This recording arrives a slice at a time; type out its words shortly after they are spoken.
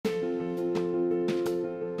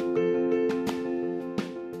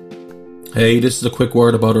Hey, this is a quick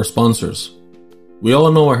word about our sponsors. We all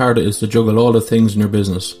know how hard it is to juggle all the things in your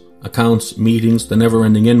business. Accounts, meetings, the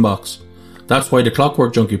never-ending inbox. That's why the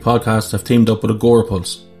Clockwork Junkie podcast have teamed up with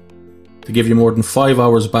Agorapulse to give you more than 5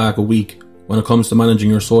 hours back a week when it comes to managing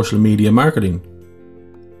your social media marketing.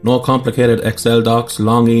 No complicated Excel docs,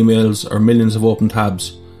 long emails, or millions of open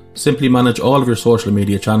tabs. Simply manage all of your social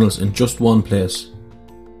media channels in just one place.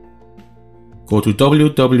 Go to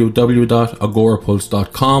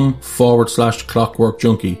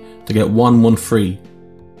www.agorapulse.com/clockworkjunkie to get 1 month free.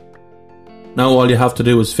 Now all you have to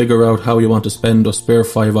do is figure out how you want to spend those spare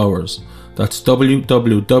 5 hours. That's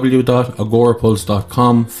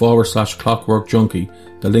www.agorapulse.com/clockworkjunkie.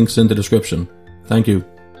 The link's in the description. Thank you.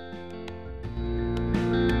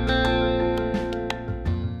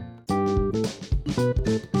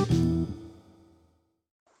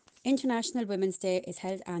 International Women's Day is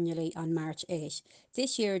held annually on March 8.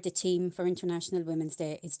 This year, the theme for International Women's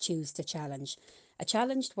Day is Choose to Challenge. A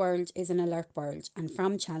challenged world is an alert world, and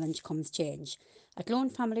from challenge comes change. Athlone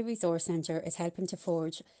Family Resource Centre is helping to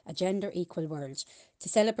forge a gender equal world, to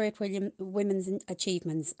celebrate women's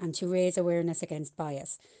achievements and to raise awareness against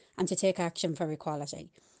bias, and to take action for equality.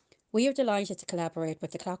 We are delighted to collaborate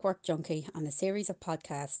with the Clockwork Junkie on a series of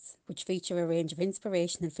podcasts which feature a range of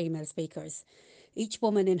inspirational female speakers, each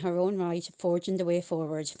woman in her own right forging the way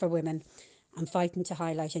forward for women and fighting to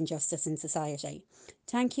highlight injustice in society.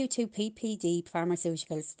 Thank you to PPD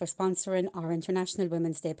Pharmaceuticals for sponsoring our International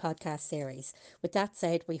Women's Day podcast series. With that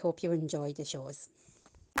said, we hope you enjoy the shows.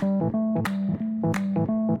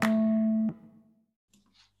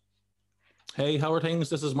 Hey, how are things?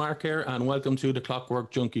 This is Mark here, and welcome to the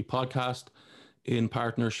Clockwork Junkie podcast in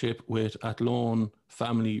partnership with Athlone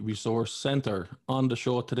Family Resource Centre. On the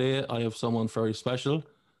show today, I have someone very special.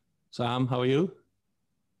 Sam, how are you?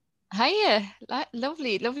 Hiya,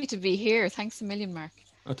 lovely to be here. Thanks a million, Mark.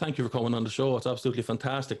 Thank you for coming on the show. It's absolutely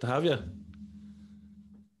fantastic to have you.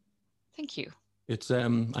 Thank you.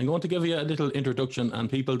 I'm going to give you a little introduction, and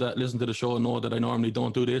people that listen to the show know that I normally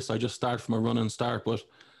don't do this. I just start from a running start, but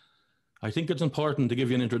I think it's important to give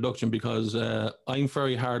you an introduction because I'm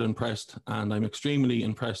very hard impressed, and I'm extremely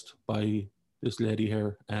impressed by this lady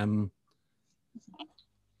here.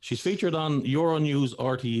 She's featured on Euronews,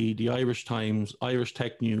 RTE, the Irish Times, Irish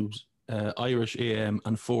Tech News, Irish AM,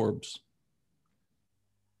 and Forbes.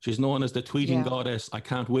 She's known as the tweeting goddess. I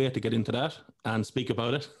can't wait to get into that and speak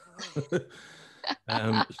about it.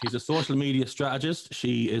 She's a social media strategist.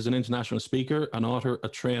 She is an international speaker, an author, a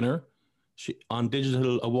trainer. On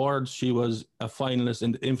digital awards, she was a finalist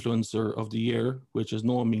in the Influencer of the Year, which is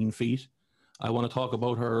no mean feat. I want to talk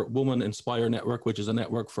about her Woman Inspire Network, which is a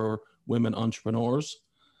network for women entrepreneurs.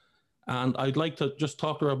 And I'd like to just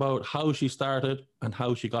talk to her about how she started and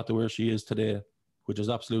how she got to where she is today, which is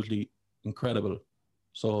absolutely incredible.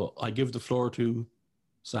 So I give the floor to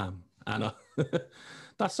Sam. Anna.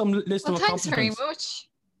 That's some list of accomplishments. Thanks very much.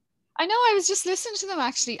 I know, I was just listening to them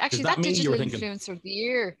actually. Actually, that Digital Influencer of the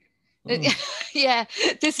Year. Yeah,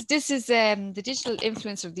 this is the Digital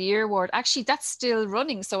Influencer of the Year award. Actually, that's still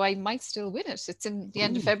running, so I might still win it. It's in the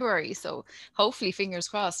end of February, so hopefully, fingers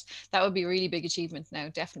crossed. That would be a really big achievement now,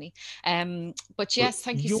 definitely. But yes,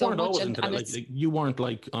 thank you so much. You weren't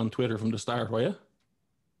like on Twitter from the start, were you?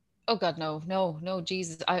 Oh God, no,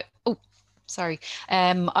 Jesus. Sorry.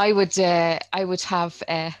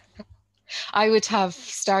 I would have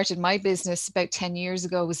started my business about 10 years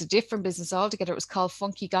ago. It was a different business altogether. It was called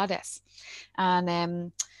Funky Goddess.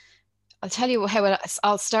 And I'll tell you how it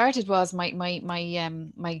all started was my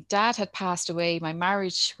dad had passed away. My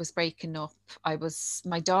marriage was breaking up.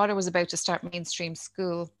 My daughter was about to start mainstream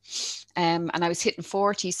school, and I was hitting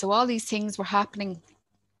 40. So all these things were happening.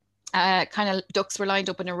 Kind of ducks were lined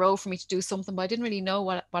up in a row for me to do something, but I didn't really know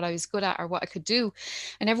what I was good at or what I could do.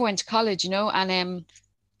 I never went to college, and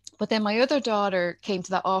but then my other daughter came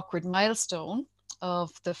to that awkward milestone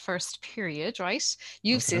of the first period, right?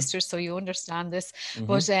 You've sisters, so you understand this.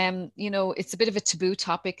 But it's a bit of a taboo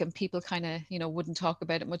topic and people kind of, wouldn't talk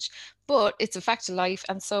about it much, but it's a fact of life.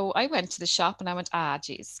 And so I went to the shop and I went,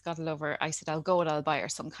 geez, gotta love her. I said, I'll go and I'll buy her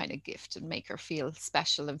some kind of gift and make her feel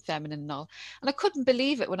special and feminine and all. And I couldn't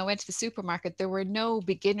believe it when I went to the supermarket. There were no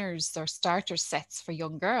beginners or starter sets for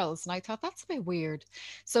young girls. And I thought, that's a bit weird.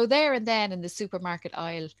 So there and then in the supermarket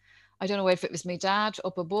aisle, I don't know if it was my dad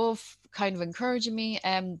up above kind of encouraging me.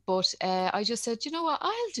 But I just said, you know what,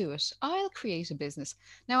 I'll do it. I'll create a business.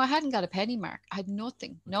 Now I hadn't got a penny, Mark. I had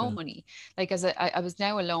nothing, no Okay. money. Like as I was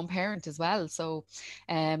now a lone parent as well. So,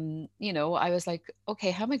 you know, I was like,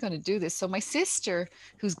 okay, how am I going to do this? So my sister,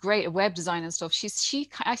 who's great at web design and stuff,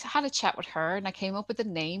 I had a chat with her and I came up with the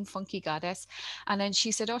name Funky Goddess. And then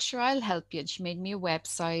she said, oh, sure, I'll help you. And she made me a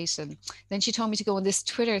website. And then she told me to go on this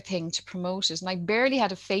Twitter thing to promote it. And I barely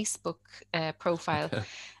had a Facebook profile. Okay.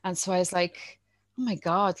 And so I was like, oh my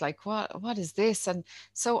God, like what is this? And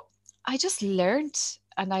so I just learned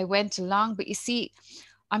and I went along. But you see,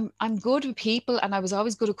 I'm good with people and I was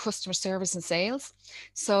always good at customer service and sales.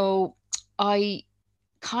 So I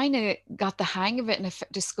kind of got the hang of it and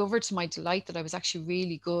discovered to my delight that I was actually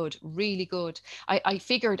really good, really good. I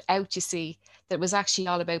figured out, you see, that it was actually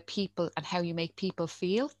all about people and how you make people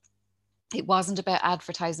feel. It wasn't about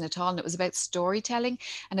advertising at all. And it was about storytelling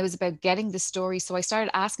and it was about getting the story. So I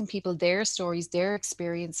started asking people their stories, their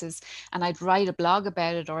experiences, and I'd write a blog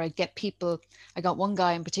about it, or I'd get people. I got one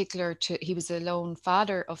guy in particular, he was a lone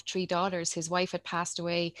father of 3 daughters. His wife had passed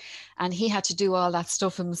away and he had to do all that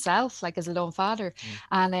stuff himself, like as a lone father.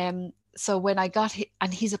 Mm. And, so when I got,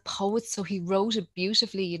 and he's a poet, so he wrote it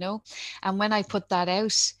beautifully, you know, and when I put that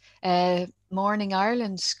out, Morning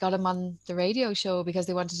Ireland got him on the radio show because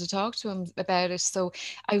they wanted to talk to him about it. So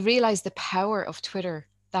I realized the power of Twitter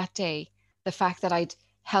that day. The fact that I'd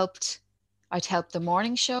helped the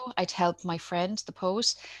morning show, I'd helped my friend, the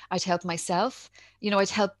poet, I'd helped myself, you know, I'd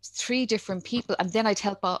helped 3 different people, and then I'd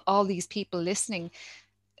help all these people listening.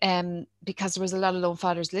 Because there was a lot of lone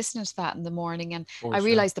fathers listening to that in the morning, and Of I course, yeah.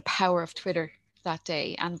 realized the power of Twitter that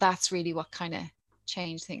day, and that's really what kind of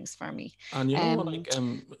changed things for me. And you know what,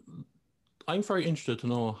 Um, like, I'm very interested to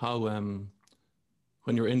know how,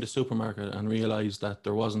 when you're in the supermarket and realized that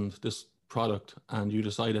there wasn't this product and you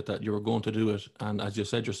decided that you were going to do it, and as you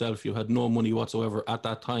said yourself, you had no money whatsoever at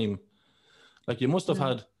that time. Like, you must have no.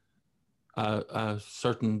 had a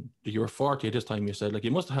certain, you were 40 at this time, you said, like,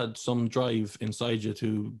 you must have had some drive inside you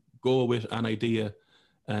to go with an idea,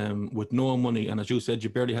 with no money, and as you said, you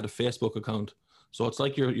barely had a Facebook account. So it's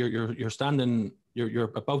like you're standing,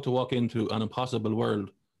 you're about to walk into an impossible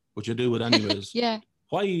world, but you do it anyways. Yeah,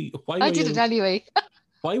 Why I were did you it able, anyway.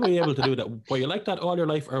 why were you able to do that? Were you like that all your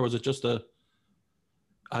life, or was it just a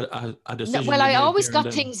No, decision well, you I made always there and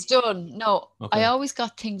got then? things done. No, I Okay. always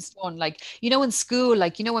got things done. Like, you know, in school,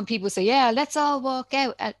 like, you know, when people say, yeah, let's all walk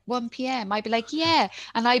out at 1 p.m., I'd be like, yeah.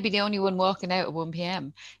 And I'd be the only one walking out at 1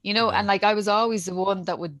 p.m., you know, Yeah. and like I was always the one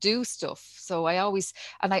that would do stuff. So I always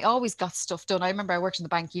got stuff done. I remember I worked in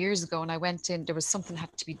the bank years ago and I went in, there was something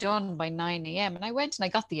had to be done by 9 a.m. And I went and I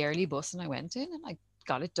got the early bus and I went in and I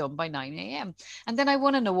got it done by 9 a.m. And then I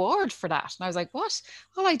won an award for that. And I was like, what?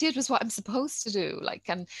 All I did was what I'm supposed to do. Like,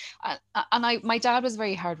 and my dad was a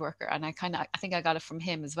very hard worker, and I think I got it from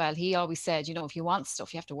him as well. He always said, you know, if you want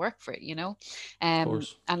stuff, you have to work for it, you know. Of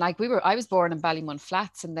course. And like I was born in Ballymun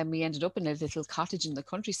Flats, and then we ended up in a little cottage in the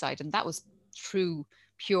countryside, and that was through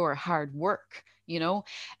pure hard work, you know.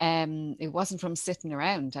 It wasn't from sitting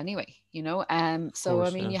around anyway, you know. Of So I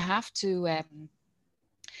course, mean, yeah. you have to.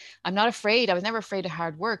 I'm not afraid. I was never afraid of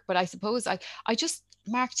hard work, but I suppose I just,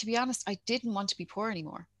 Mark, to be honest, I didn't want to be poor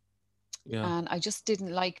anymore, Yeah. and I just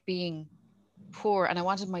didn't like being poor, and I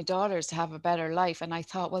wanted my daughters to have a better life. And I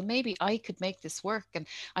thought, well, maybe I could make this work. And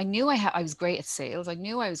I knew I was great at sales. I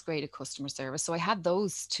knew I was great at customer service. So I had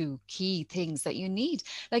those 2 key things that you need.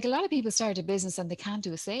 Like a lot of people start a business and they can't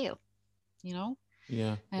do a sale, you know.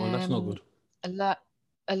 Yeah. Well, that's no Um, good. a lot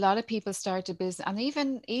a lot of people start a business, and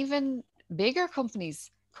even bigger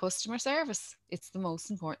companies, customer service, it's the most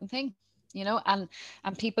important thing, you know. And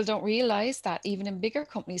people don't realize that even in bigger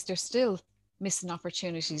companies they're still missing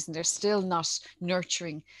opportunities and they're still not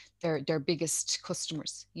nurturing their biggest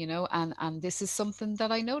customers, you know. And this is something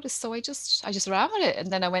that I noticed, so I just ran with it. And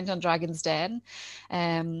then I went on Dragon's Den,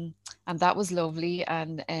 and that was lovely.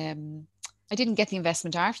 And I didn't get the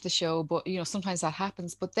investment after the show, but you know, sometimes that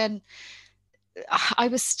happens. But then I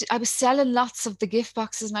was selling lots of the gift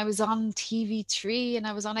boxes, and I was on TV3 and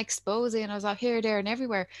I was on Expose and I was out here, there, and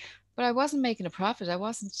everywhere, but I wasn't making a profit.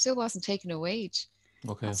 I still wasn't taking a wage,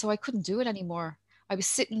 and Okay. so I couldn't do it anymore. I was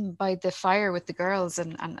sitting by the fire with the girls,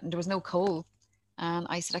 and there was no coal, and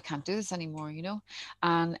I said I can't do this anymore, you know.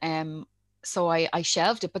 And so I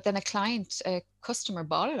shelved it. But then a customer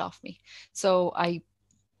bought it off me, so I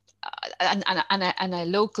and a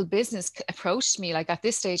local business approached me. Like at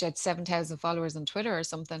this stage, I had 7,000 followers on Twitter or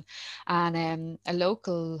something, and a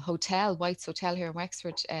local hotel, White's Hotel here in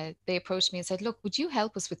Wexford, they approached me and said, "Look, would you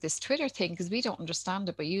help us with this Twitter thing? Because we don't understand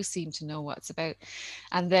it, but you seem to know what it's about."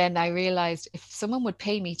 And then I realized if someone would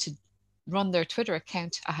pay me to run their Twitter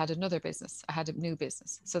account, I had another business. I had a new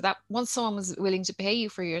business. So that once someone was willing to pay you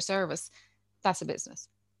for your service, that's a business.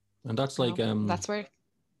 And that's You like, know, that's where it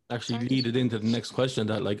actually started. lead it into the next question,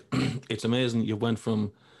 that like, it's amazing you went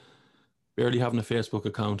from barely having a Facebook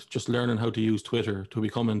account, just learning how to use Twitter, to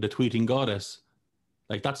becoming the tweeting goddess.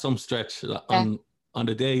 Like, that's some stretch. Yeah. On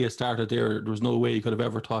the day you started there was no way you could have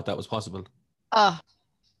ever thought that was possible.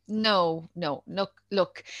 No.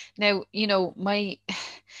 Look, now, you know,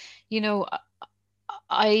 you know,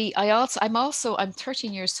 I'm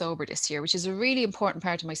 13 years sober this year, which is a really important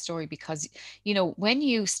part of my story, because, you know, when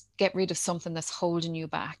you get rid of something that's holding you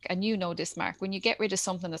back, and you know this, Mark, when you get rid of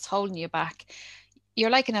something that's holding you back, you're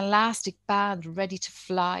like an elastic band ready to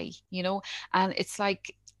fly, you know. And it's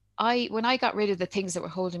like, when I got rid of the things that were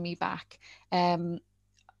holding me back,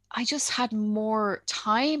 I just had more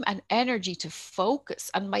time and energy to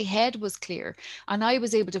focus, and my head was clear, and I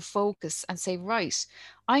was able to focus and say, right,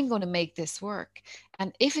 I'm going to make this work.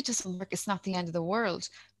 And if it doesn't work, it's not the end of the world,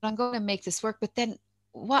 but I'm going to make this work. But then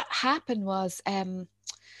what happened was,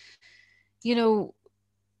 you know,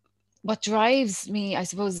 what drives me, I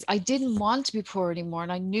suppose, I didn't want to be poor anymore.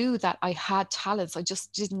 And I knew that I had talents. I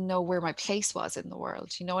just didn't know where my place was in the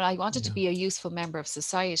world, you know, and I wanted to be a useful member of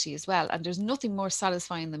society as well. And there's nothing more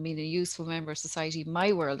satisfying than being a useful member of society, in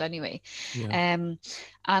my world anyway. Yeah.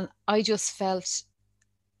 And I just felt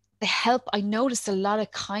the help. I noticed a lot of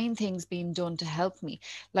kind things being done to help me.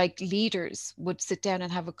 Like, leaders would sit down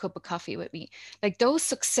and have a cup of coffee with me. Like, those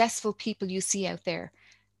successful people you see out there,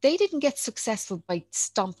 they didn't get successful by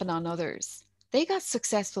stomping on others. They got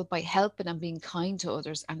successful by helping and being kind to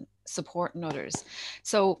others and supporting others.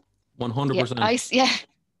 So 100%. I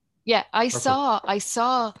Perfect.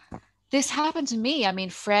 saw this happened to me. I mean,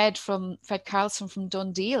 Fred Carlson from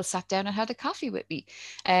Dundee sat down and had a coffee with me.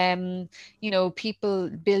 You know, people,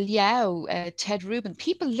 Bill Yao, Ted Rubin,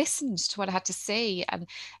 people listened to what I had to say.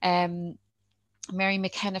 And Mary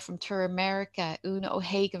McKenna from Tour America, Una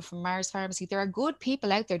O'Hagan from Mars Pharmacy. There are good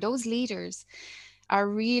people out there. Those leaders are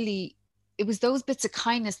really, it was those bits of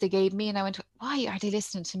kindness they gave me. And I went, why are they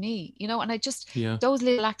listening to me? You know, and I just, Yeah. those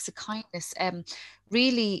little acts of kindness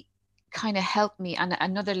really kind of helped me. And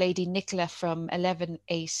another lady, Nicola from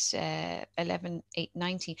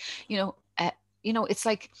 11-8-19, you know, it's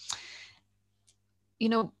like, you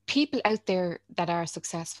know, people out there that are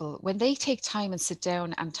successful, when they take time and sit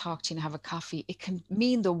down and talk to you and have a coffee, it can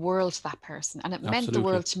mean the world to that person. And it meant the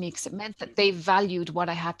Absolutely. world to me, because it meant that they valued what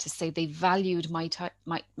I had to say. They valued my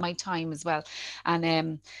time as well.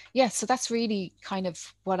 And so that's really kind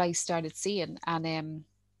of what I started seeing. And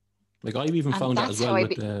Like, I've even and found that as that's how well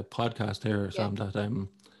with the podcast here, yeah. Sam, that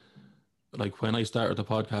like, when I started the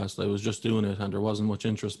podcast, I was just doing it and there wasn't much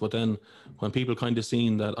interest. But then when people kind of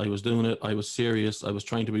seen that I was doing it, I was serious, I was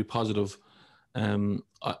trying to be positive.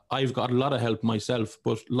 I've got a lot of help myself,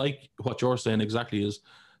 but like what you're saying exactly, is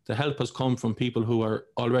the help has come from people who are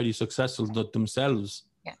already successful themselves.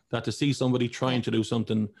 Yeah. That to see somebody trying to do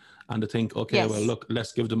something and to think, okay, well, look,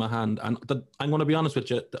 let's give them a hand. And I'm going to be honest with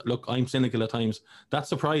you, look, I'm cynical at times. That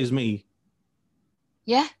surprised me.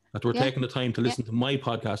 Yeah. That we're taking the time to listen to my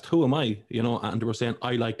podcast. Who am I? You know, and they were saying,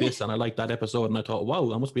 I like this and I like that episode. And I thought,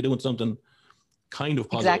 wow, I must be doing something kind of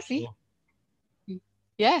positive. Exactly.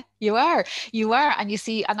 Yeah, you are. And you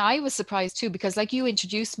see, and I was surprised too, because like, you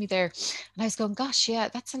introduced me there and I was going, gosh, yeah,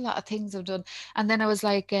 that's a lot of things I've done. And then I was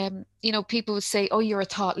like, you know, people would say, oh, you're a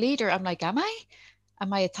thought leader. I'm like, am I?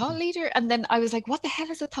 Am I a thought leader? And then I was like, what the hell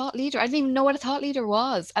is a thought leader? I didn't even know what a thought leader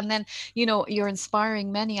was. And then, you know, you're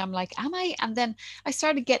inspiring many. I'm like, am I? And then I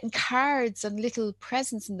started getting cards and little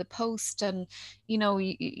presents in the post, and, you know,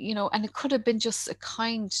 and it could have been just a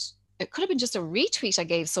retweet I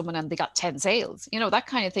gave someone and they got 10 sales, you know, that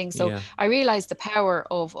kind of thing. So I realized the power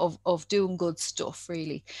of doing good stuff,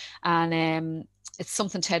 really. And it's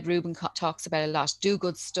something Ted Rubin talks about a lot. Do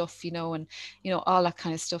good stuff, you know, and, you know, all that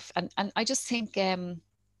kind of stuff. And I just think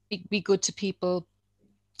be good to people.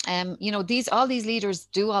 You know, all these leaders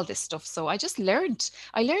do all this stuff. So I learned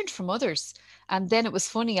from others. And then it was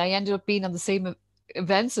funny, I ended up being on the same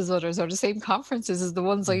events as others, or the same conferences as the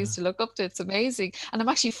ones I used to look up to. It's amazing. And I'm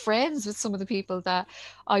actually friends with some of the people that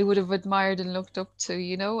I would have admired and looked up to,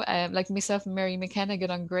 you know, like myself and Mary McKenna get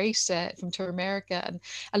on great from Tour America. And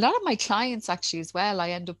a lot of my clients actually as well,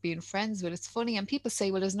 I end up being friends with. It's funny. And people say,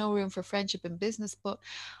 well, there's no room for friendship in business. But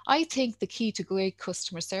I think the key to great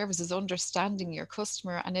customer service is understanding your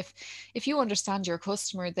customer. And if you understand your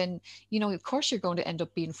customer, then, you know, of course you're going to end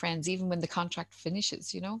up being friends, even when the contract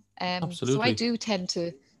finishes, you know. Absolutely. So I do tend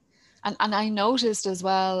to, and I noticed as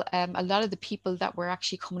well, a lot of the people that were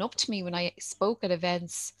actually coming up to me when I spoke at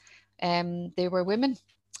events, they were women.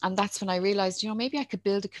 that's when I realized, maybe I could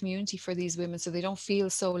build a community for these women so they don't feel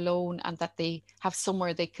so alone, and that they have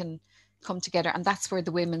somewhere they can come together. And that's where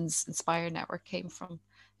the Women's Inspire Network came from.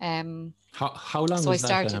 How long So I is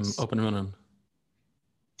that started, up and running?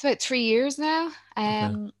 it's about 3 years now.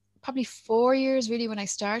 Okay. Probably 4 years really when I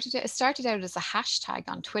started it. It started out as a hashtag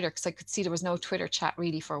on Twitter because I could see there was no Twitter chat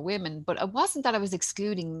really for women. But it wasn't that I was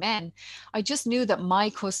excluding men. I just knew that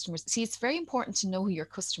my customers, see, it's very important to know who your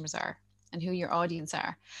customers are and who your audience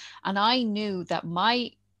are. And I knew that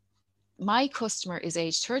my customer is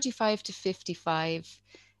age 35 to 55,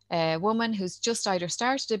 a woman who's just either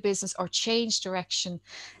started a business or changed direction,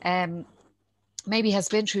 maybe has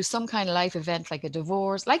been through some kind of life event like a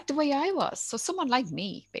divorce, like the way I was. So someone like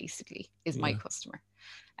me basically is my customer.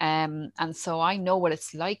 And so I know what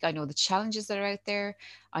it's like. I know the challenges that are out there.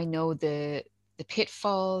 I know the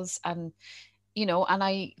pitfalls, and and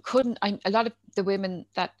a lot of the women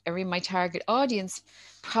that are in my target audience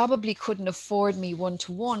probably couldn't afford me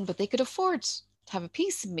one-to-one, but they could afford to have a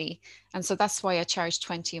piece of me. And so that's why I charge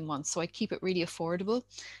 20 a month. So I keep it really affordable,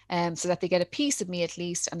 so that they get a piece of me at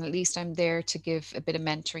least, and at least I'm there to give a bit of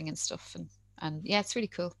mentoring and stuff. And yeah, it's really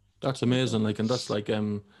cool. That's amazing. Like, and that's like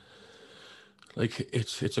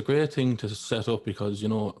it's a great thing to set up, because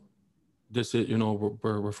this is,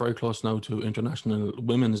 we're very close now to International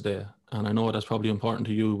Women's Day, and I know that's probably important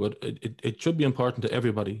to you, but it should be important to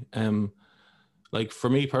everybody. Like for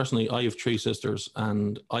me personally, I have 3 sisters,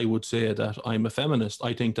 and I would say that I'm a feminist.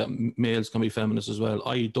 I think that males can be feminists as well.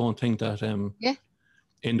 I don't think that Yeah.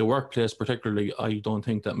 in the workplace particularly, I don't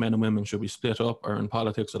think that men and women should be split up, or in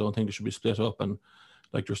politics, I don't think they should be split up. And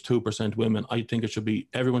like there's 2% women. I think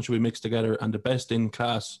everyone should be mixed together, and the best in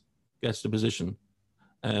class gets the position.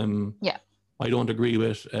 Yeah. I don't agree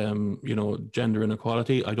with, gender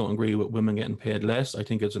inequality. I don't agree with women getting paid less. I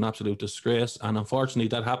think it's an absolute disgrace. And unfortunately,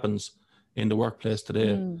 that happens in the workplace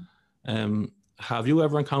today. Have you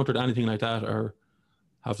ever encountered anything like that, or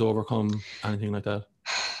have to overcome anything like that?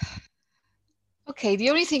 Okay, the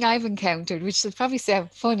only thing I've encountered, which will probably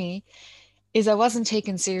sound funny, is I wasn't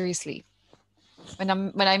taken seriously. When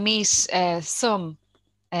I meet some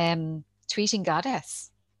tweeting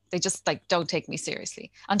goddess, they just like don't take me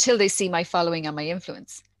seriously until they see my following and my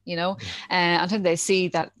influence, until they see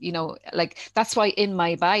that, like that's why in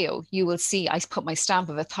my bio you will see I put my stamp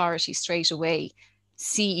of authority straight away.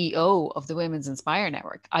 CEO of the Women's Inspire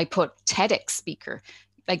Network. I put TEDx speaker.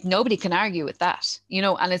 Like nobody can argue with that,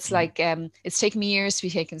 and it's like it's taken me years to be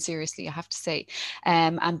taken seriously, I have to say.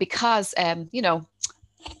 And because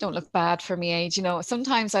don't look bad for my age.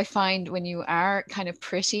 Sometimes I find when you are kind of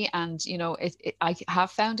pretty and, I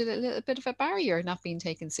have found it a little bit of a barrier not being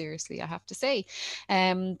taken seriously, I have to say.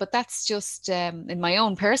 But that's just in my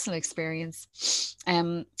own personal experience.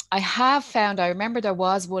 I remember there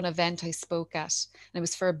was one event I spoke at, and it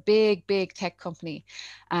was for a big, big tech company.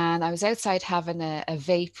 And I was outside having a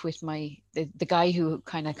vape with the guy who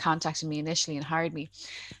kind of contacted me initially and hired me.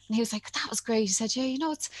 And he was like, that was great. He said, yeah,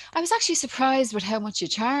 I was actually surprised with how much you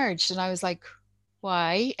charged. And I was like,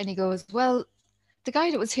 why? And he goes, well, the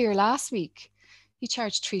guy that was here last week, he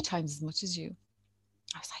charged 3 times as much as you.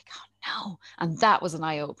 I was like, oh no. And that was an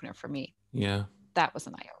eye opener for me. Yeah. That was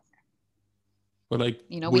an eye opener. But like,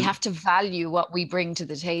 we have to value what we bring to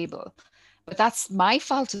the table. But that's my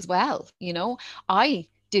fault as well. I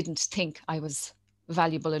didn't think I was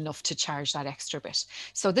valuable enough to charge that extra bit.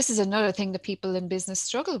 So this is another thing that people in business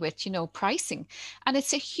struggle with, pricing. And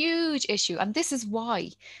it's a huge issue. And this is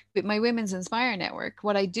why with my Women's Inspire Network,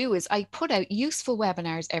 what I do is I put out useful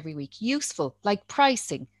webinars every week, useful like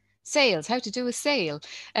pricing, sales, how to do a sale,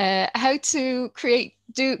 how to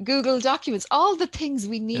do Google documents, all the things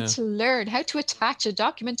we need to learn, how to attach a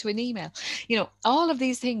document to an email, all of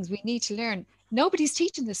these things we need to learn. Nobody's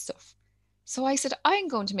teaching this stuff. So I said, I'm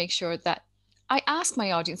going to make sure that I ask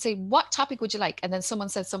my audience, say, what topic would you like? And then someone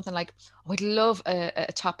said something like, oh, I'd love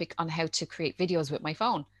a topic on how to create videos with my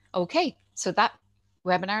phone. Okay, so that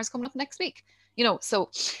webinar is coming up next week. So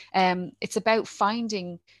it's about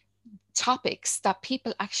finding topics that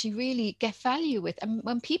people actually really get value with. And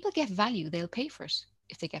when people get value, they'll pay for it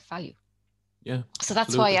if they get value. Yeah. So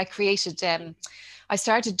that's why I created, I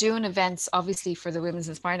started doing events, obviously, for the Women's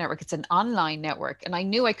Inspire Network. It's an online network, and I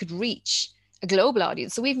knew I could reach a global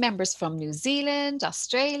audience. So we have members from New Zealand,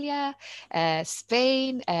 Australia,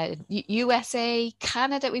 Spain, USA,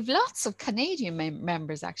 Canada. We've lots of Canadian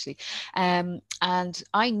members actually. And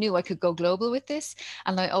I knew I could go global with this.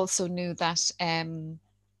 And I also knew that,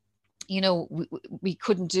 we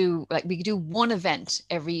couldn't do, like, we could do one event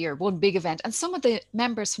every year, one big event, and some of the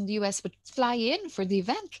members from the US would fly in for the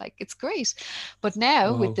event. Like, it's great. But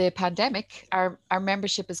now with Wow. the pandemic, our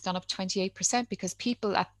membership has gone up 28% because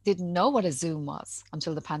people didn't know what a Zoom was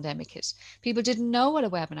until the pandemic hit. People didn't know what a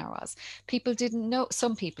webinar was. People didn't know,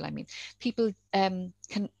 some people, I mean, people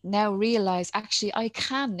can now realize, actually, I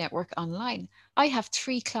can network online. I have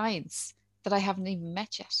 3 clients that I haven't even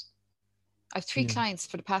met yet. I have 3 Yeah. clients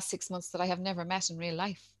for the past 6 months that I have never met in real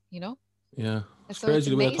life, Yeah. And It's so it's crazy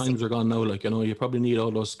the way amazing. times are gone now. Like, you probably need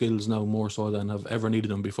all those skills now more so than have ever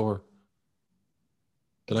needed them before.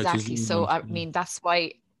 The likes of Exactly. Zoom So, and I mean, that's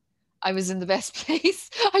why I was in the best place.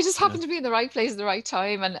 I just yeah. happened to be in the right place at the right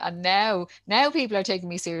time. And now people are taking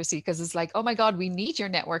me seriously, because it's like, oh my God, we need your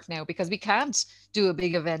network now, because we can't do a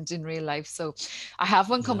big event in real life. So I have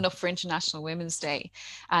one Yeah. coming up for International Women's Day,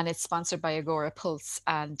 and it's sponsored by Agora Pulse.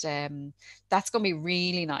 And that's going to be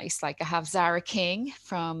really nice. Like, I have Zara King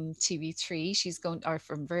from TV3. Or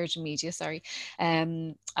from Virgin Media, sorry.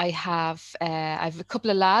 I have a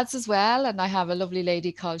couple of lads as well. And I have a lovely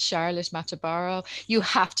lady called Charlotte Matabaro. You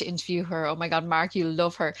have to interview her. Oh my God, Mark, you'll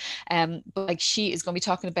love her. But like, she is going to be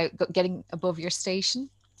talking about getting above your station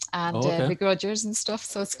and Oh, okay. begrudgers and stuff.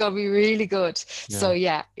 So it's going to be really good. So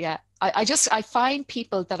Yeah. yeah. I find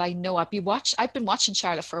people that I know. I've been watching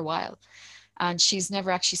Charlotte for a while, and she's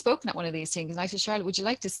never actually spoken at one of these things. And I said, Charlotte, would you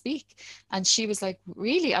like to speak? And she was like,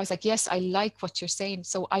 really? I was like, yes, I like what you're saying.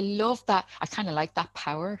 So I love that. I kind of like that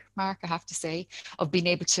power, Mark, I have to say, of being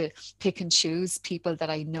able to pick and choose people that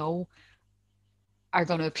I know are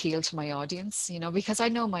going to appeal to my audience, because I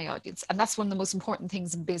know my audience. And that's one of the most important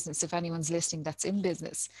things in business. If anyone's listening that's in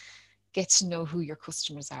business, get to know who your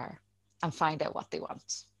customers are and find out what they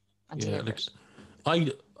want and Yeah. deliver Like,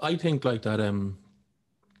 it. I think like that.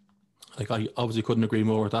 Like, I obviously couldn't agree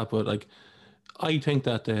more with that, but like, I think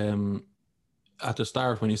that at the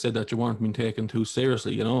start when you said that you weren't being taken too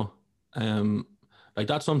seriously, like,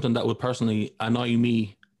 that's something that would personally annoy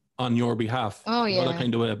me on your behalf. Oh, That yeah.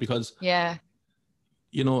 kind of way, because Yeah.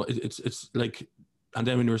 it's like, and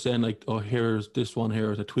then when you were saying like, oh, here's this one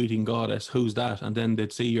here, the tweeting goddess, who's that? And then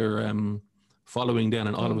they'd see your following then,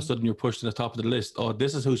 and all of a sudden you're pushed to the top of the list. Oh,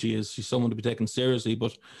 this is who she is. She's someone to be taken seriously.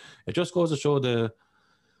 But it just goes to show the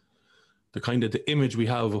kind of the image we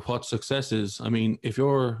have of what success is. I mean, if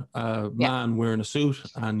you're a Yeah. man wearing a suit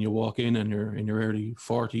and you walk in and you're in your early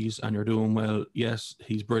 40s and you're doing well, yes,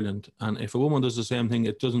 he's brilliant. And if a woman does the same thing,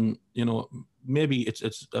 it doesn't, maybe it's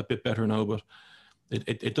a bit better now, but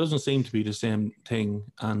it doesn't seem to be the same thing.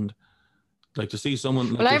 And like, to see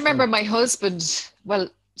someone Well, like I remember yourself. my husband,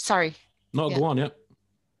 sorry. No, Yeah. go on, yeah.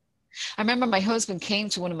 I remember my husband came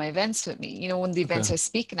to one of my events with me, one of the Okay. events I was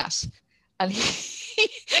speaking at, and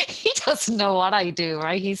he doesn't know what I do,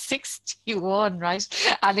 right? He's 61, right?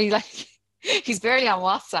 And he's barely on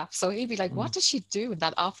WhatsApp. So he'd be like, what does she do in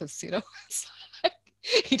that office? It's like,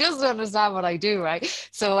 he doesn't understand what I do, right?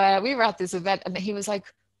 So we were at this event, and he was like,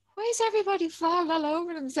 why is everybody falling all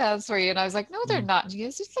over themselves for you? And I was like, no, they're not. And he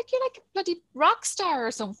goes, it's like, you're like a bloody rock star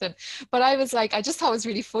or something. But I was like, I just thought it was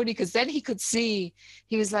really funny, because then he could see,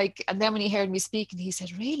 he was like, and then when he heard me speaking, he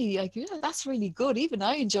said, really? Like, yeah, that's really good. Even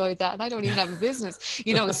I enjoyed that. And I don't even have a business,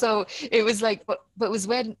 So it was like, but it was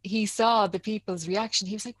when he saw the people's reaction,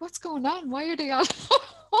 he was like, what's going on? Why are they all,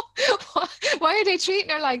 why are they treating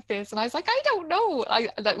her like this? And I was like, I don't know.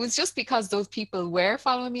 That was just because those people were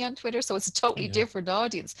following me on Twitter. So it's a totally different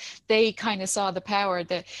audience. They kind of saw the power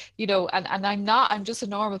that, and I'm just a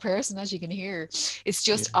normal person, as you can hear. It's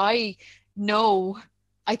just, I know,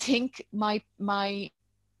 I think my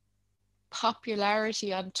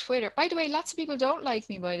popularity on Twitter, by the way, lots of people don't like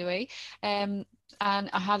me, by the way. And I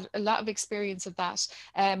had a lot of experience of that.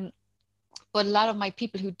 But a lot of my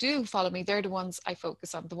people who do follow me, they're the ones I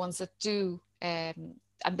focus on, the ones that do, and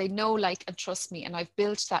they know, like, and trust me. And I've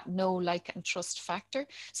built that know, like, and trust factor.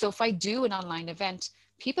 So if I do an online event,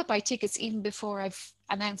 people buy tickets even before I've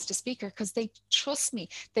announced a speaker, because they trust me.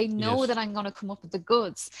 They know that I'm going to come up with the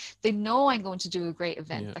goods. They know I'm going to do a great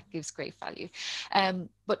event that gives great value.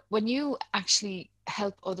 But when you actually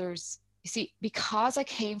help others, you see, because I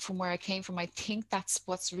came from where I came from, I think that's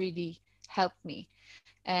what's really helped me.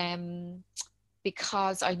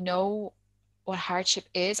 Because I know what hardship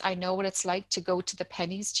is. I know what it's like to go to the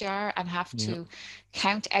pennies jar and have to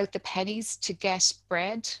count out the pennies to get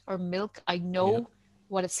bread or milk. I know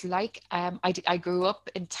what it's like. I grew up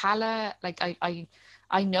in Tala. Like,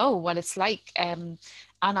 I know what it's like. And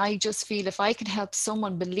I just feel, if I can help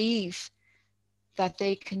someone believe that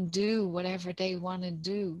they can do whatever they want to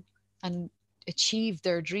do and achieve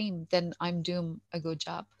their dream, then I'm doing a good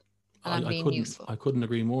job. and I'm being useful. I couldn't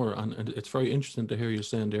agree more. And it's very interesting to hear you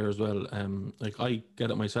saying there as well. Like I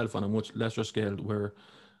get it myself on a much lesser scale where,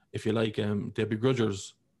 if you like, the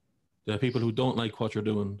begrudgers, the people who don't like what you're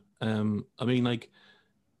doing. I mean, like,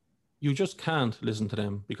 you just can't listen to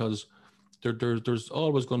them because there's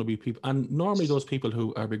always going to be people, and normally those people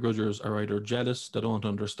who are begrudgers are either jealous, they don't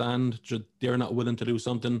understand, they're not willing to do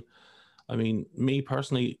something. I mean, me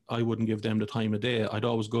personally, I wouldn't give them the time of day. I'd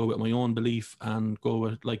always go with my own belief and go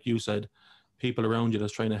with, like you said, people around you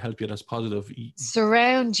that's trying to help you, that's positive.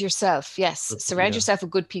 Surround yourself. Yes. Surround Yeah. yourself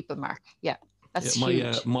with good people, Mark. Yeah. That's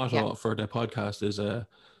huge. My motto for the podcast is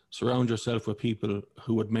surround yourself with people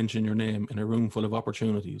who would mention your name in a room full of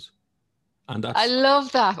opportunities. And I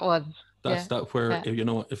love that one. That's where, you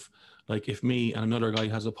know, if me and another guy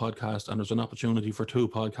has a podcast and there's an opportunity for 2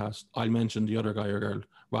 podcasts, I'll mention the other guy or girl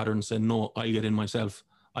rather than say, no, I get in myself.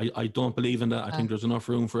 I don't believe in that. I think there's enough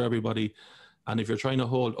room for everybody. And if you're trying to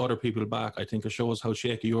hold other people back, I think it shows how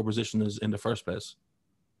shaky your position is in the first place.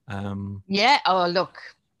 Yeah. Oh, look.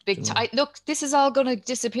 Big time. Look, this is all going to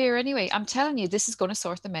disappear anyway. I'm telling you, this is going to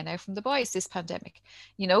sort the men out from the boys, this pandemic.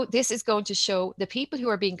 You know, this is going to show the people who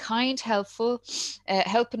are being kind, helpful,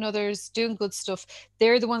 helping others, doing good stuff.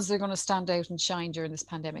 They're the ones that are going to stand out and shine during this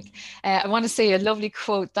pandemic. I want to say a lovely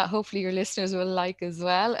quote that hopefully your listeners will like as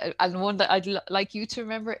well. And one that I'd like you to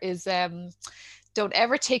remember is, don't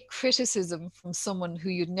ever take criticism from someone who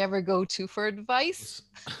you'd never go to for advice.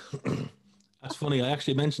 That's funny. I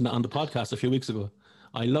actually mentioned that on the podcast a few weeks ago.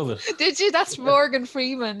 I love it. Did you? That's Morgan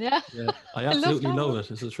Freeman, yeah. Yeah, I absolutely love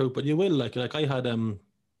it. It's the truth. But you will, like I had,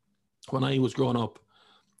 when I was growing up,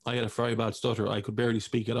 I had a very bad stutter. I could barely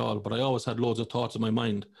speak at all, but I always had loads of thoughts in my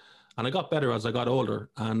mind. And I got better as I got older.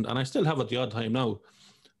 And I still have it the odd time now.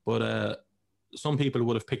 But some people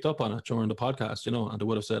would have picked up on it during the podcast, you know, and they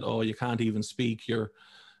would have said, oh, you can't even speak. You're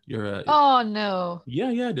oh no.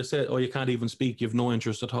 Yeah, they said, oh, you can't even speak, you've no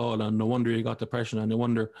interest at all, and no wonder you got depression, and no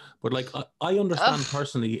wonder. But like, I understand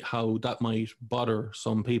personally how that might bother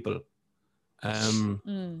some people,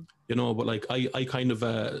 you know, but like I kind of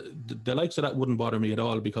the likes of that wouldn't bother me at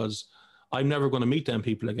all, because I'm never going to meet them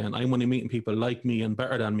people again. I'm only meeting people like me and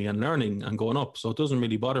better than me and learning and going up, so it doesn't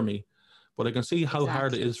really bother me. But I can see how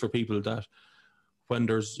hard it is for people that when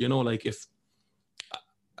there's, you know, like, if,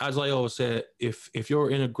 as I always say, if you're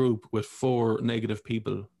in a group with 4 negative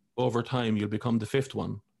people, over time you'll become the 5th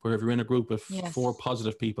one. Where if you're in a group with 4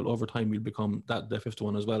 positive people, over time you'll become the 5th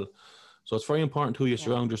one as well. So it's very important who you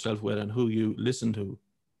surround yourself with and who you listen to.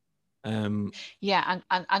 And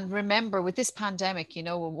remember, with this pandemic, you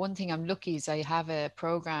know, one thing I'm lucky is I have a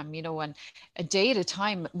program, you know, and a day at a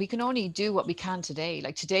time. We can only do what we can today.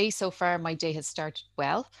 Like today, so far, my day has started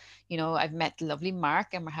well. You know, I've met the lovely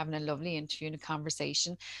Mark and we're having a lovely interview and a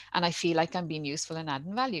conversation, and I feel like I'm being useful and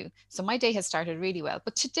adding value. So my day has started really well,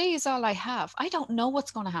 but today is all I have. I don't know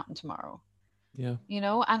what's going to happen tomorrow. Yeah. You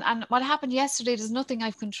know, and what happened yesterday, there's nothing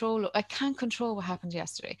I've control. I can't control what happened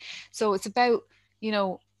yesterday. So it's about, you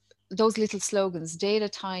know, those little slogans, day at a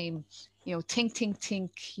time, you know,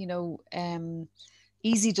 think, you know,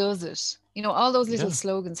 easy does it. You know, all those little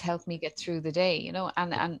slogans help me get through the day, you know,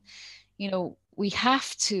 and, you know, we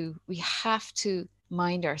have to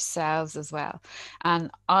mind ourselves as well. And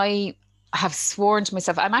I have sworn to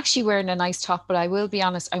myself, I'm actually wearing a nice top, but I will be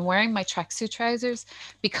honest, I'm wearing my tracksuit trousers,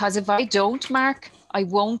 because if I don't, Mark, I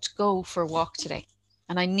won't go for a walk today.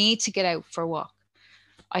 And I need to get out for a walk.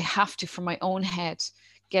 I have to, for my own head,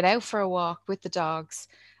 get out for a walk with the dogs,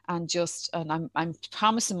 and I'm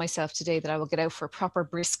promising myself today that I will get out for a proper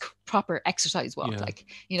brisk, proper exercise walk, like,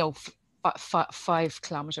 you know, 5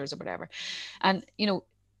 kilometers or whatever. And, you know,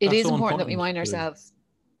 it is important that we mind ourselves.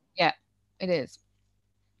 Yeah, it is.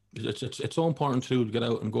 It's so important to get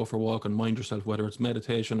out and go for a walk and mind yourself, whether it's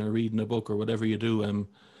meditation or reading a book or whatever you do.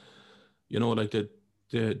 You know, like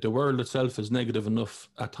the world itself is negative enough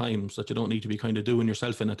at times that you don't need to be kind of doing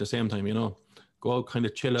yourself in at the same time, you know. Go out, kind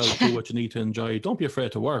of chill out, do what you need to enjoy. Don't be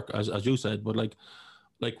afraid to work, as you said, but like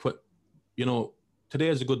what, you know, today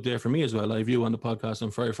is a good day for me as well. I have you on the podcast. I'm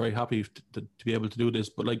very, very happy to be able to do this.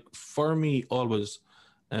 But like, for me, always,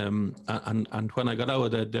 and when I got out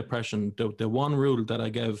of the depression, the one rule that I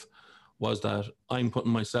gave was that I'm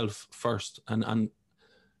putting myself first, and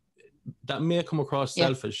that may come across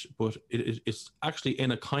selfish, but it's actually in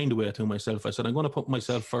a kind way to myself. I said, I'm going to put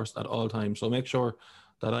myself first at all times. So make sure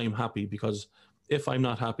that I'm happy, because if I'm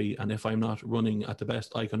not happy and if I'm not running at the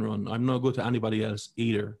best I can run, I'm no good to anybody else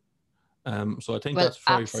either. So I think that's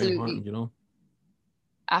very, very important, you know.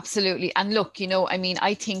 Absolutely. And look, you know, I mean,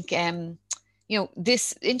 I think, you know,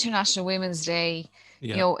 this International Women's Day,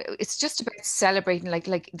 Yeah. You know, it's just about celebrating.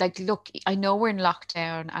 Look, I know we're in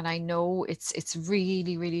lockdown, and I know it's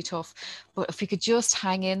really, really tough. But if we could just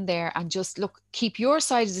hang in there and just look, keep your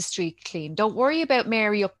side of the street clean. Don't worry about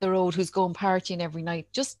Mary up the road who's going partying every night.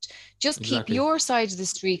 Just keep Exactly. your side of the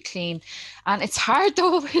street clean. And it's hard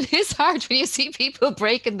though. It is hard when you see people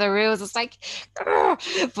breaking the rules. It's like, "Ugh."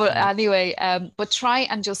 But Yeah. anyway, but try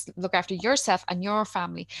and just look after yourself and your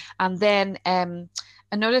family. And then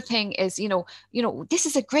another thing is, this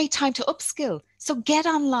is a great time to upskill. So get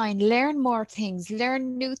online, learn more things,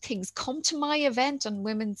 learn new things. Come to my event on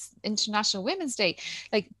International Women's Day.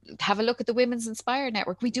 Like, have a look at the Women's Inspire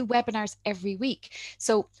Network. We do webinars every week.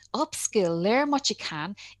 So upskill, learn what you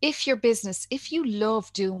can. If you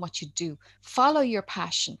love doing what you do, follow your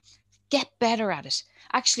passion, get better at it.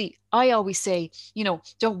 Actually, I always say,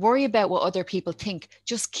 don't worry about what other people think.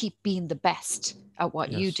 Just keep being the best at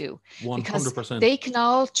what you Yes. do, because 100%. they can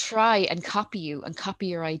all try and copy you and copy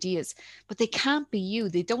your ideas, but they can't be you.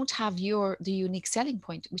 They don't have the unique selling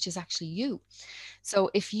point, which is actually you.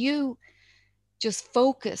 So if you just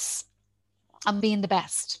focus on being the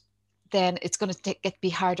best, then it's going to be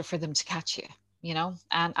harder for them to catch you,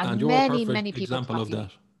 and And you're a many, many perfect people example of copy that,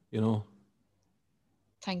 me. you know.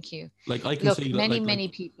 Thank you. Like I can Look, see many, many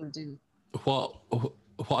people do. what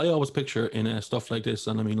what I always picture in stuff like this,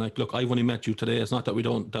 and I mean, like, look, I've only met you today. It's not that we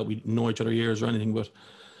know each other years or anything, but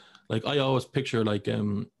like I always picture like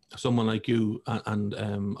someone like you, and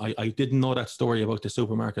I didn't know that story about the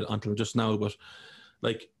supermarket until just now, but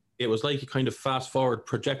like it was like you kind of fast forward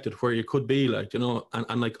projected where you could be, like,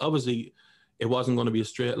 and like obviously it wasn't going to be a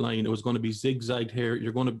straight line. It was going to be zigzagged here.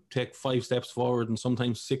 You're going to take 5 steps forward and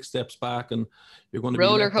sometimes 6 steps back, and you're going to be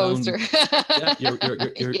Roller let down. coaster. Yeah,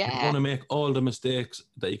 you're Yeah. going to make all the mistakes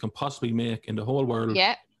that you can possibly make in the whole world.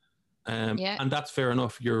 Yeah. And that's fair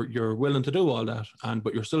enough. You're willing to do all that,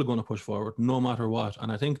 but you're still going to push forward no matter what.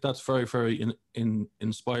 And I think that's very, very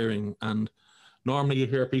inspiring. And normally you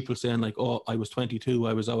hear people saying like, "Oh, I was 22,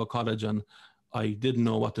 I was out of college, and I didn't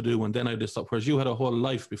know what to do, and then I just stopped." Whereas you had a whole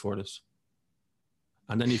life before this,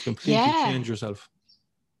 and then you've completely Yeah. changed yourself.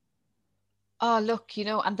 Oh, look,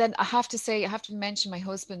 and then I have to mention my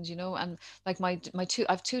husband, and like I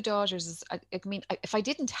have 2 daughters. I mean, if I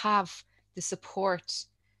didn't have the support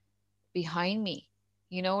behind me,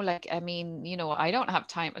 like, I mean, I don't have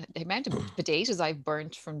time. The amount of potatoes I've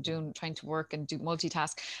burnt from trying to work and do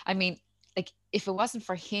multitask. I mean, like, if it wasn't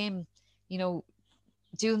for him,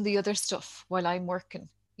 doing the other stuff while I'm working,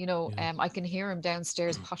 Yeah. I can hear him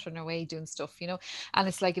downstairs pottering away doing stuff, and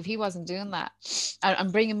it's like, if he wasn't doing that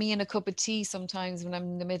and bringing me in a cup of tea sometimes when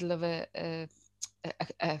I'm in the middle of a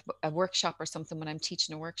workshop or something, when I'm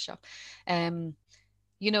teaching a workshop,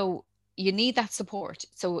 you know, you need that support.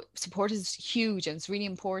 So support is huge and it's really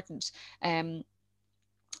important. And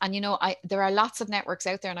there are lots of networks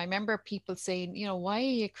out there, and I remember people saying, why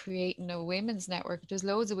are you creating a women's network? There's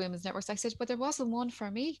loads of women's networks. I said, but there wasn't one for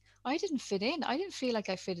me. I didn't fit in. I didn't feel like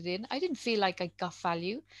I fitted in. I didn't feel like I got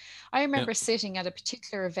value. I Yeah. remember sitting at a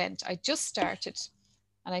particular event. I just started,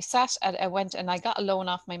 and I went and I got a loan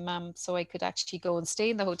off my mum so I could actually go and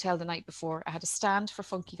stay in the hotel the night before. I had a stand for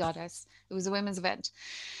Funky Goddess. It was a women's event.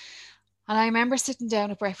 And I remember sitting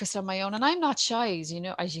down at breakfast on my own, and I'm not shy,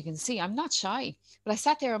 as you can see, I'm not shy. But I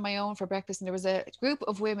sat there on my own for breakfast, and there was a group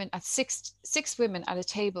of women at six women at a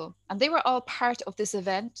table, and they were all part of this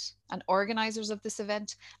event and organizers of this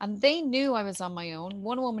event. And they knew I was on my own.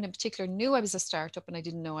 One woman in particular knew I was a startup and I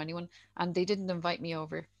didn't know anyone, and they didn't invite me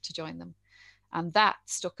over to join them. And that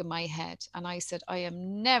stuck in my head. And I said, I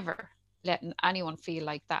am never letting anyone feel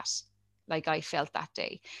like that, like I felt that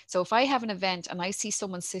day. So if I have an event and I see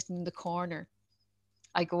someone sitting in the corner,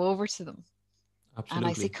 I go over to them and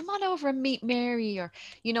I say, Absolutely. come on over and meet Mary,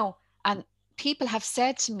 and people have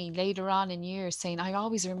said to me later on in years saying, I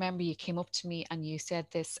always remember you came up to me and you said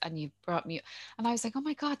this and you brought me. And I was like, oh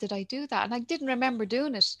my God, did I do that? And I didn't remember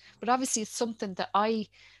doing it, but obviously it's something that I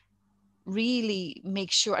really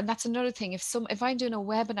make sure. And that's another thing. If I'm doing a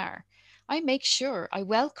webinar, I make sure I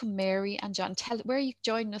welcome Mary and John, tell where you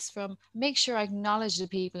joining us from, make sure I acknowledge the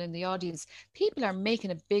people in the audience. People are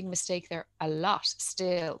making a big mistake there a lot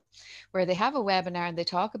still, where they have a webinar and they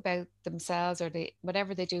talk about themselves or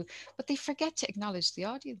whatever they do, but they forget to acknowledge the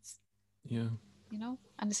audience, Yeah.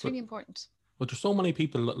 and it's But really important. But there's so many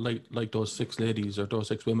people like those 6 ladies or those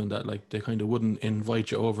 6 women that like they kind of wouldn't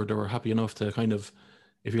invite you over. They were happy enough to kind of,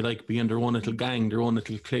 if you like, be in their own little gang, their own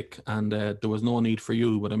little clique, and there was no need for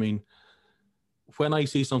you. But I mean, when I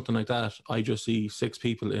see something like that, I just see 6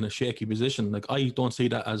 people in a shaky position. Like, I don't see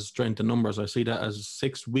that as strength in numbers. I see that as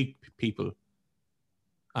 6 weak people,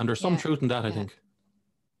 and there's some Yeah, truth in that, I yeah. think.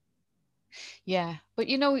 Yeah, but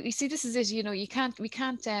you see, this is it. We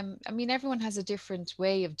can't. I mean, everyone has a different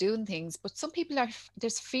way of doing things, but some people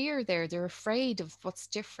there's fear there. They're afraid of what's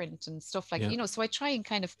different and stuff like, Yeah. So I try and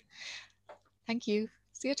kind of, thank you.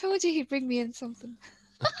 See, I told you he'd bring me in something.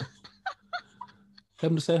 Tell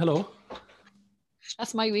them to say hello.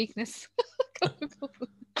 That's my weakness.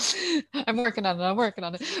 I'm working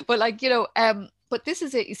on it. But but this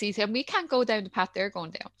is it, you see, and we can't go down the path they're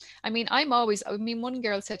going down. I mean, one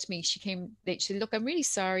girl said to me, she said, look, I'm really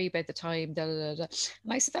sorry about the time, da, da, da, da.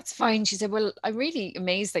 And I said, that's fine. She said, well, I'm really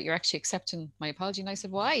amazed that you're actually accepting my apology. And I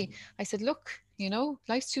said, why? I said, look,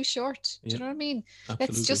 life's too short. Do you know what I mean?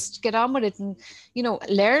 Absolutely. Let's just get on with it and,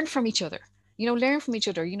 learn from each other.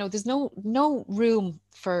 There's no room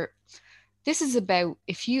for, this is about,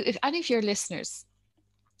 if any of your listeners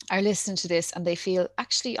are listening to this and they feel,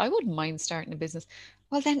 actually, I wouldn't mind starting a business,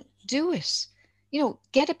 well, then do it.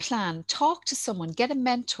 Get a plan, talk to someone, get a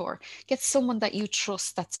mentor, get someone that you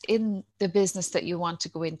trust that's in the business that you want to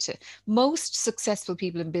go into. Most successful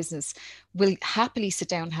people in business will happily sit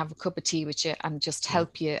down and have a cup of tea with you and just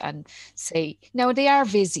help you and say, now they are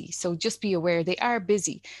busy. So just be aware they are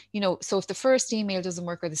busy. So if the first email doesn't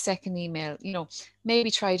work or the second email,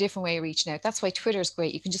 maybe try a different way of reaching out. That's why Twitter is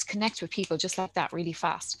great. You can just connect with people just like that really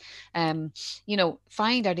fast.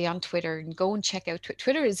 Find are they on Twitter and go and check out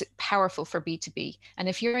Twitter is powerful for B2B. And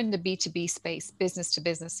if you're in the B2B space, business to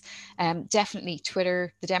business, definitely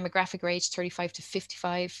Twitter, the demographic range 35 to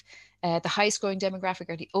 55, the highest growing demographic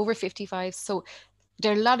are the over 55. So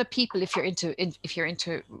there are a lot of people, if you're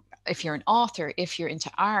an author, if you're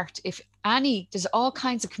into art, there's all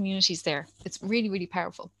kinds of communities there. It's really, really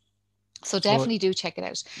powerful. So definitely do check it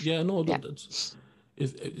out. Yeah, no, yeah.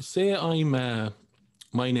 Say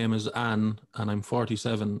my name is Anne and I'm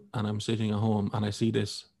 47 and I'm sitting at home and I see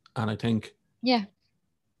this and I think, yeah,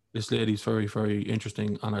 this lady's very, very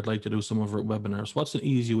interesting and I'd like to do some of her webinars. What's an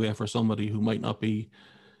easy way for somebody who might not be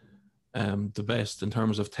the best in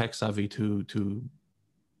terms of tech savvy to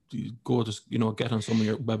go to, get on some of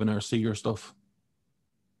your webinars, see your stuff?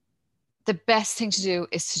 The best thing to do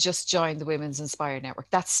is to just join the Women's Inspire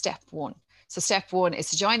Network. That's step one. So step one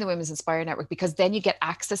is to join the Women's Inspire Network, because then you get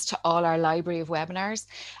access to all our library of webinars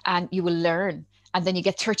and you will learn. And then you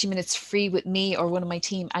get 30 minutes free with me or one of my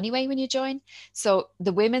team anyway when you join. So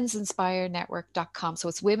the women'sinspirenetwork.com. So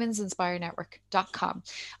it's women'sinspirenetwork.com,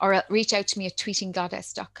 or reach out to me at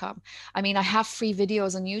tweetinggoddess.com. I mean, I have free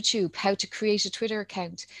videos on YouTube, how to create a Twitter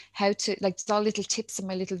account, how to, there's all little tips in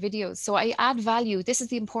my little videos. So I add value. This is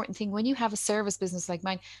the important thing. When you have a service business like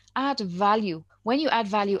mine, add value. When you add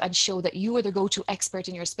value and show that you are the go-to expert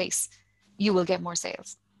in your space, you will get more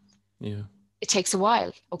sales. Yeah. It takes a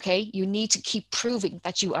while, okay? You need to keep proving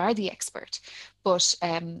that you are the expert. But,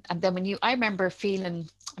 and then I remember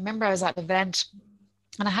I was at an event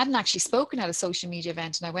and I hadn't actually spoken at a social media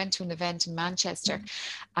event, and I went to an event in Manchester,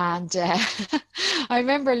 and I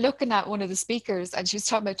remember looking at one of the speakers and she was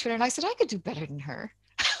talking about Twitter, and I said, I could do better than her.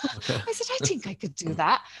 Okay. I said, I think I could do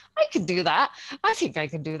that. I can do that. I think I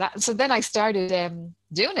can do that. And so then I started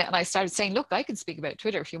doing it, and I started saying, look, I can speak about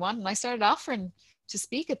Twitter if you want. And I started offering to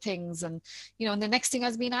speak at things, and and the next thing I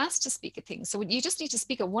was being asked to speak at things. So you just need to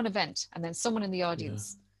speak at one event, and then someone in the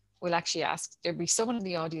audience will actually ask. There'll be someone in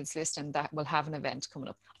the audience listening that will have an event coming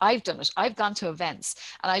up. I've done it. I've gone to events,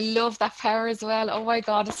 and I love that power as well. Oh my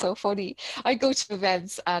God, it's so funny. I go to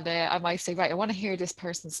events and I might say, right, I want to hear this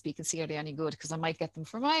person speak and see are they any good, because I might get them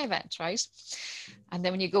for my event, right? And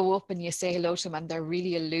then when you go up and you say hello to them and they're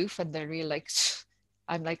really aloof and they're really like,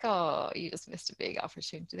 I'm like, oh, you just missed a big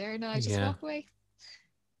opportunity there. No, I just walk away.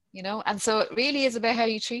 And so it really is about how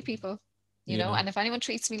you treat people, and if anyone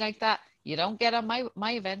treats me like that, you don't get on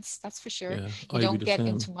my events, that's for sure. You don't get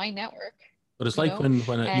into my network. But it's like when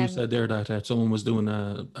you said there that someone was doing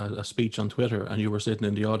a speech on Twitter and you were sitting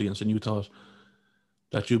in the audience and you thought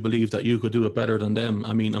that you believed that you could do it better than them.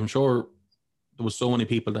 I mean, I'm sure there was so many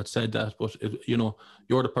people that said that, but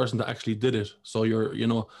you're the person that actually did it. So you're,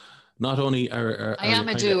 not only I am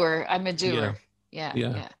a doer. I'm a doer.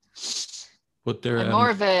 Yeah. But there, I'm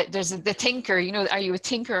more of the thinker. Are you a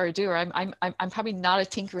thinker or a doer? I'm probably not a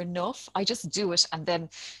thinker enough. I just do it and then,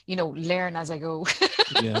 learn as I go.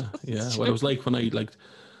 yeah. Well, it was like when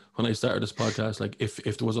I started this podcast, like if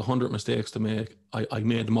there was 100 mistakes to make, I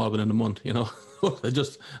made them all within a month. I'm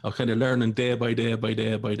kind of learning day by day,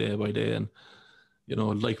 and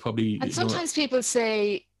like probably. And sometimes people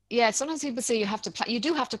say. Yeah, sometimes people say you have to plan. You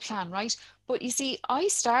do have to plan, right? But you see, I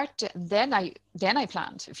started, then I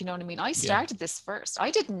planned, if you know what I mean. I started this first.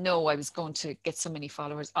 I didn't know I was going to get so many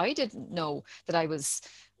followers. I didn't know that I was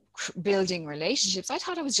building relationships. I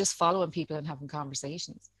thought I was just following people and having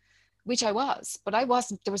conversations. which I was, but I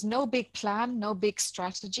wasn't, there was no big plan, no big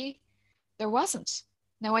strategy. There wasn't.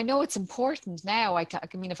 Now I know it's important now. I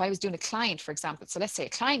mean, if I was doing a client, for example, so let's say a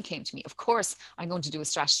client came to me, of course, I'm going to do a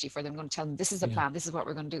strategy for them. I'm going to tell them this is the plan, this is what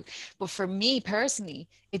we're going to do. But for me personally,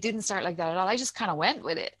 it didn't start like that at all. I just kind of went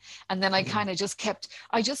with it. And then I kind of just kept,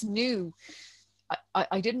 I just knew,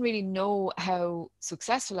 I didn't really know how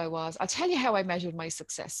successful I was. I'll tell you how I measured my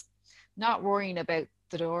success. Not worrying about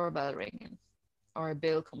the doorbell ringing or a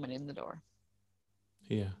bill coming in the door.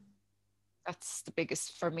 Yeah. That's the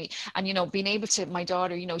biggest for me. And, you know, being able to, my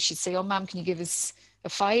daughter, you know, she'd say, oh, mom, can you give us a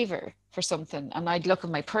fiver for something? And I'd look at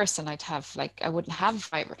my purse and I'd have like, I wouldn't have a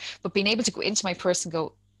fiver, but being able to go into my purse and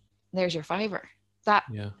go, there's your fiver. That,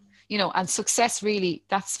 you know, and success really,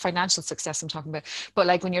 that's financial success I'm talking about. But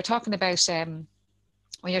like when you're talking about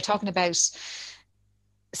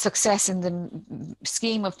success in the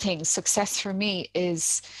scheme of things, success for me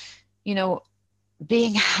is, you know,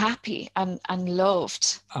 being happy and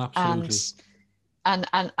loved. Absolutely.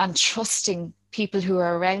 and trusting people who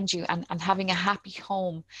are around you and having a happy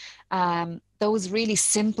home. Those really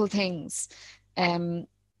simple things.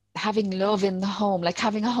 Having love in the home, like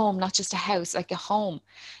having a home, not just a house, like a home.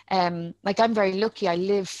 Like I'm very lucky. I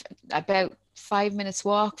live about 5 minutes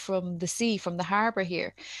walk from the sea, from the harbour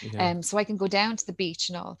here. So I can go down to the beach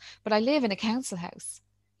and all, but I live in a council house,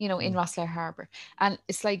 you know, in Rosslare Harbour. And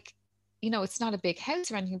it's like, you know, it's not a big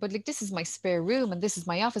house or anything, but like this is my spare room and this is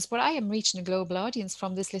my office, but I am reaching a global audience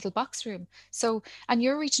from this little box room. So, and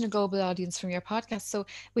you're reaching a global audience from your podcast. So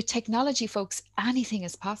with technology, folks, anything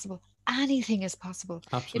is possible. Anything is possible.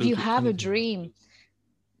 Absolutely. If you have a dream,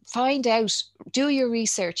 find out, do your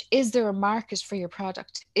research. Is there a market for your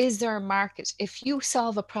product? Is there a market? If you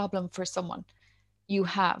solve a problem for someone, you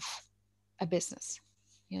have a business,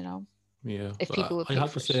 you know? Yeah. If people will I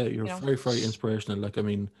have to say, you're very, very inspirational. Like, I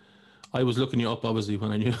mean, I was looking you up, obviously,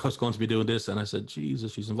 when I knew I was going to be doing this, and I said,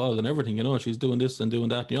 Jesus, she's involved in everything, you know, she's doing this and doing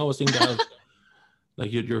that. You always seem to have,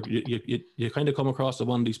 like, you kind of come across as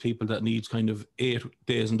one of these people that needs kind of 8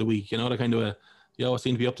 days in the week, you know, that kind of you always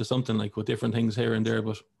seem to be up to something, like, with different things here and there,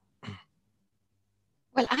 but...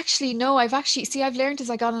 Well, actually, no, I've learned as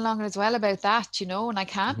I gone along as well about that, you know, and I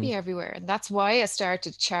can't be everywhere. And that's why I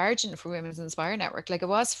started charging for Women's Inspire Network. Like it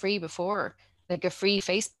was free before, like a free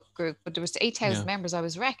Facebook group, but there was 8,000 members. I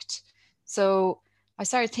was wrecked. So I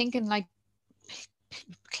started thinking like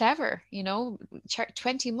clever, you know,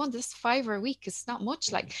 20 a month, this $5 a week is not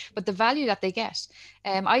much, like, but the value that they get.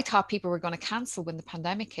 I thought people were going to cancel when the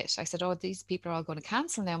pandemic hit. I said, oh, these people are all going to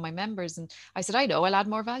cancel now, my members. And I said, I know, I'll add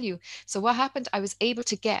more value. So what happened? I was able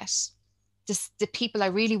to get the people I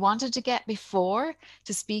really wanted to get before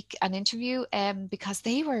to speak and interview, because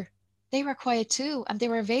they were quiet too, and they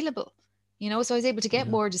were available. You know, so I was able to get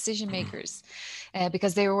more decision makers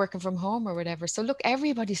because they were working from home or whatever. So look,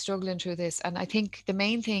 everybody's struggling through this. And I think the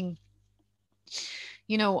main thing,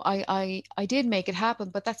 you know, I did make it happen,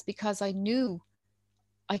 but that's because I knew,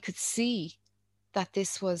 I could see that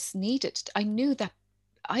this was needed. I knew that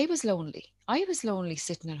I was lonely. I was lonely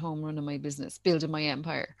sitting at home running my business, building my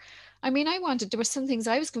empire. I mean, there were some things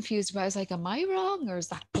I was confused about. I was like, am I wrong or is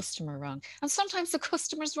that customer wrong? And sometimes the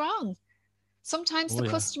customer's wrong. Sometimes the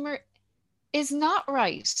customer is not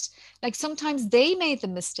right. Like sometimes they made the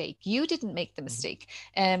mistake. You didn't make the mistake.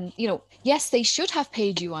 You know, yes, they should have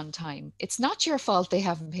paid you on time. It's not your fault they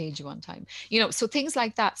haven't paid you on time. You know, so things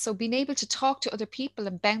like that. So being able to talk to other people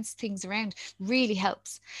and bounce things around really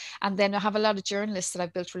helps. And then I have a lot of journalists that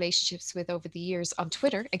I've built relationships with over the years on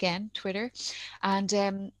Twitter, and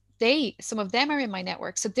some of them are in my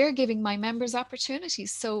network. So they're giving my members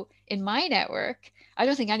opportunities. So in my network, I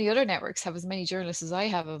don't think any other networks have as many journalists as I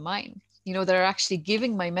have of mine, you know, that are actually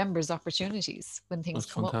giving my members opportunities when things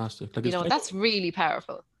come fantastic. up. Like, you know, that's really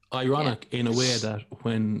powerful. Ironic in a way that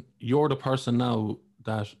when you're the person now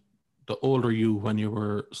that the older you, when you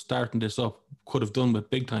were starting this up, could have done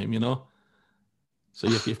with big time, you know? So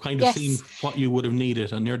you've kind of seen what you would have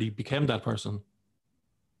needed and nearly became that person.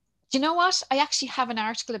 Do you know what? I actually have an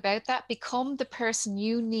article about that. Become the person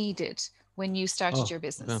you needed when you started your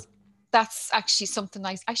business. Okay. That's actually something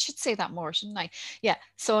I should say that more, shouldn't I? Yeah.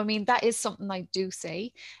 So, I mean, that is something I do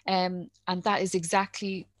say. And that is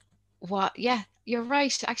exactly what, you're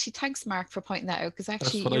right. Actually, thanks, Mark, for pointing that out. Because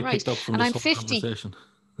actually, you're right. And I'm 50.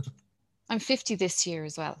 I'm 50 this year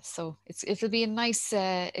as well. So it'll be a nice,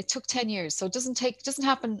 it took 10 years. So it doesn't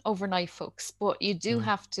happen overnight, folks. But you do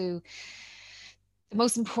have to, the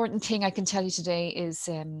most important thing I can tell you today is,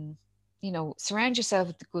 you know, surround yourself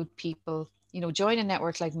with the good people. join a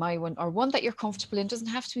network like my one, or one that you're comfortable in. Doesn't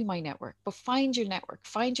have to be my network, but find your network,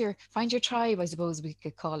 find your tribe, I suppose we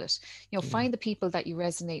could call it. Find the people that you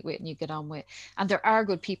resonate with and you get on with. And there are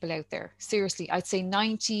good people out there. Seriously, I'd say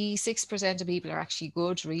 96% of people are actually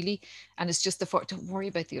good, really. And it's just don't worry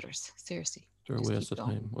about the others. Seriously. They're a waste of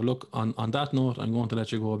time. Well, look, on that note, I'm going to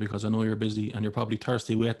let you go because I know you're busy and you're probably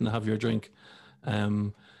thirsty waiting to have your drink.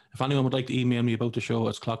 If anyone would like to email me about the show,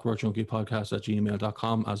 it's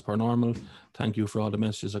clockworkjunkiepodcast@gmail.com as per normal. Thank you for all the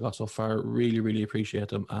messages I got so far. Really, really appreciate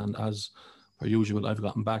them. And as per usual, I've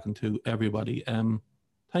gotten back into everybody.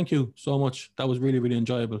 Thank you so much. That was really, really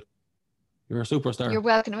enjoyable. You're a superstar. You're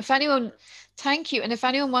welcome. Thank you. And if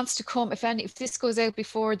anyone wants to come, if this goes out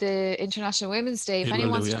before the International Women's Day, if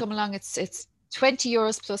anyone wants to come along, it's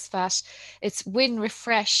 €20 plus VAT. It's Win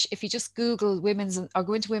Refresh. If you just Google or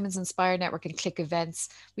go into Women's Inspire Network and click events,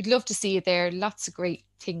 we'd love to see you there. Lots of great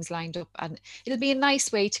things lined up, and it'll be a nice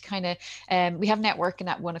way to kind of, we have networking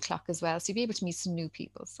at 1:00 as well. So you'll be able to meet some new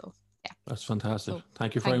people. So yeah. That's fantastic. So,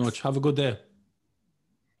 thank you very much. Have a good day.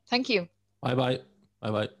 Thank you. Bye-bye.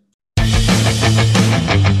 Bye-bye.